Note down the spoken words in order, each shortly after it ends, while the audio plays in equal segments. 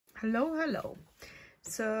Hello.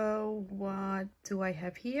 So what do I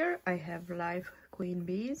have here? I have live queen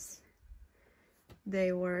bees.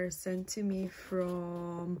 They were sent to me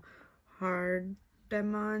from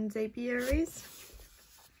Hardeman Apiaries.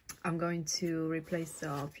 I'm going to replace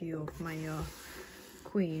a few of my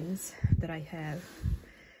queens that I have,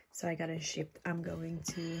 so I got it shipped. I'm going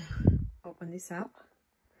to open this up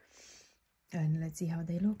and let's see how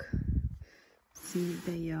they look. See,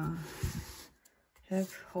 they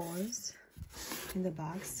have holes in the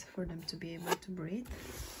box for them to be able to breathe.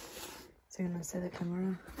 So I'm gonna set the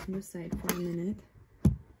camera on the side for a minute.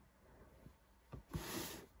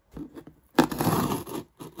 I'm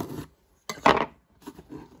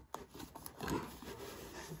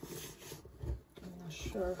not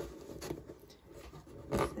sure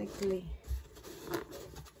exactly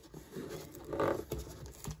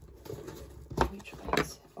which way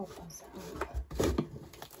it opens up.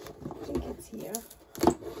 I think it's here.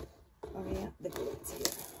 Oh yeah, the it's here.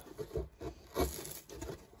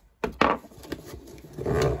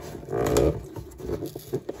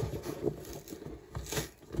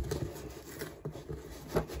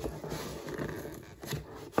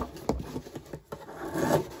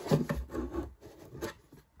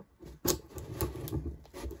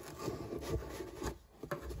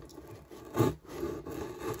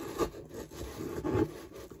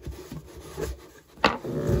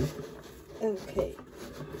 Okay,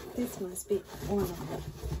 this must be one of the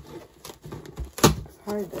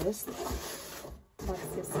hardest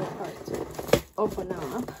boxes so hard to open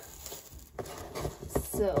up.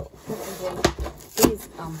 So again, is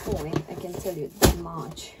on point, I can tell you that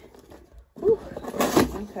much. Ooh,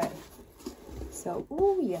 okay, so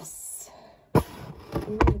oh yes,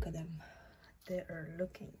 ooh, look at them, they are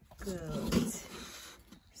looking good.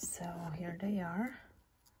 So here they are,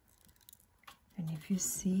 and if you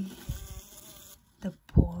see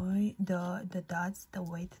the dots, the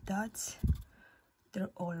white dots, they're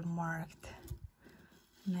all marked.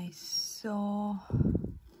 And I saw,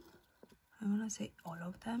 I want to say all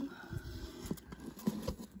of them.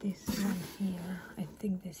 This one here, I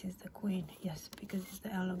think this is the queen. Yes, because it's the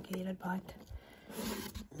elongated part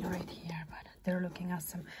right here. But they're looking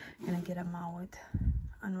awesome. I'm gonna get them out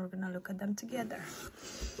and we're gonna look at them together.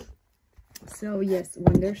 So yes,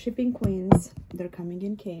 when they're shipping queens, they're coming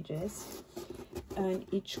in cages, and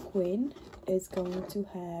each queen is going to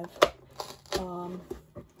have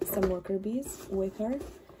some worker bees with her,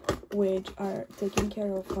 which are taking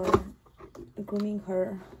care of her, grooming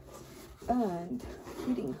her, and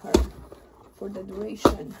feeding her for the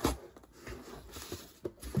duration.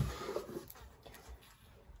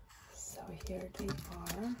 So here they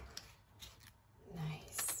are.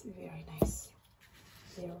 Nice, very nice.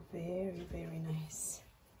 They're very, very nice.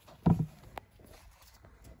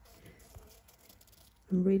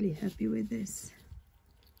 I'm really happy with this.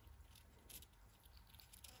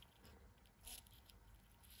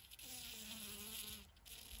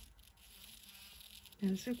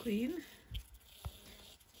 There's a queen.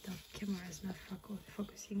 The camera is not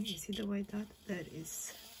focusing. You see the white dot? That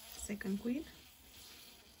is second queen.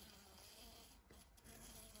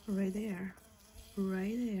 Right there.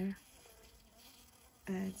 Right there.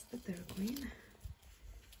 That's the third queen.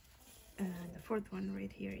 And the fourth one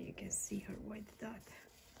right here, you can see her white dot.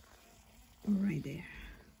 Right there.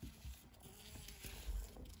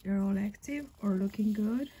 They're all active or looking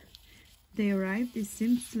good. They arrived, it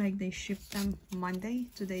seems like they shipped them Monday.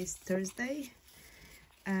 Today is Thursday.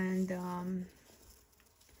 And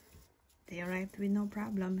they arrived with no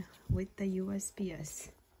problem with the USPS.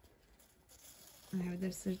 I have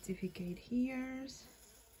their certificate here.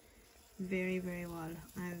 Very, very well.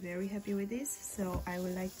 I'm very happy with this. So I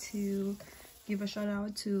would like to give a shout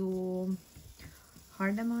out to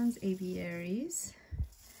Hardeman Apiaries,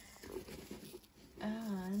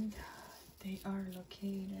 and they are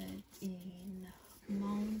located in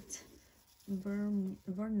Mount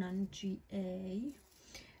Vernon, GA,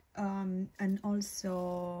 and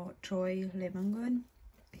also Troy Leibengood.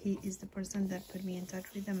 He is the person that put me in touch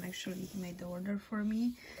with them. Actually, he made the order for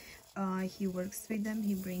me. He works with them.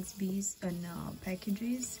 He brings bees and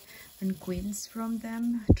packages and queens from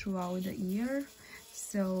them throughout the year.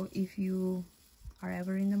 So if you are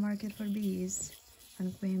ever in the market for bees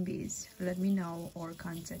and queen bees, let me know or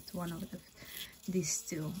contact one of these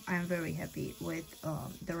two. I'm very happy with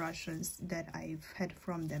the rations that I've had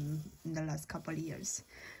from them in the last couple of years.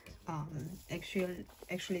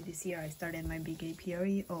 Actually this year I started my big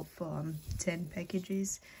apiary of 10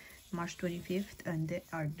 packages March 25th, and they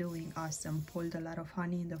are doing awesome. Pulled a lot of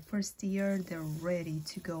honey in the first year. They're ready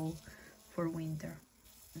to go for winter.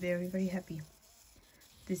 Very, very happy.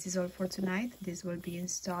 this is all for tonight. This will be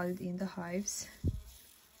installed in the hives,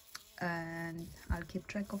 and I'll keep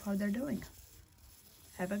track of how they're doing.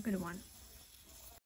 Have a good one.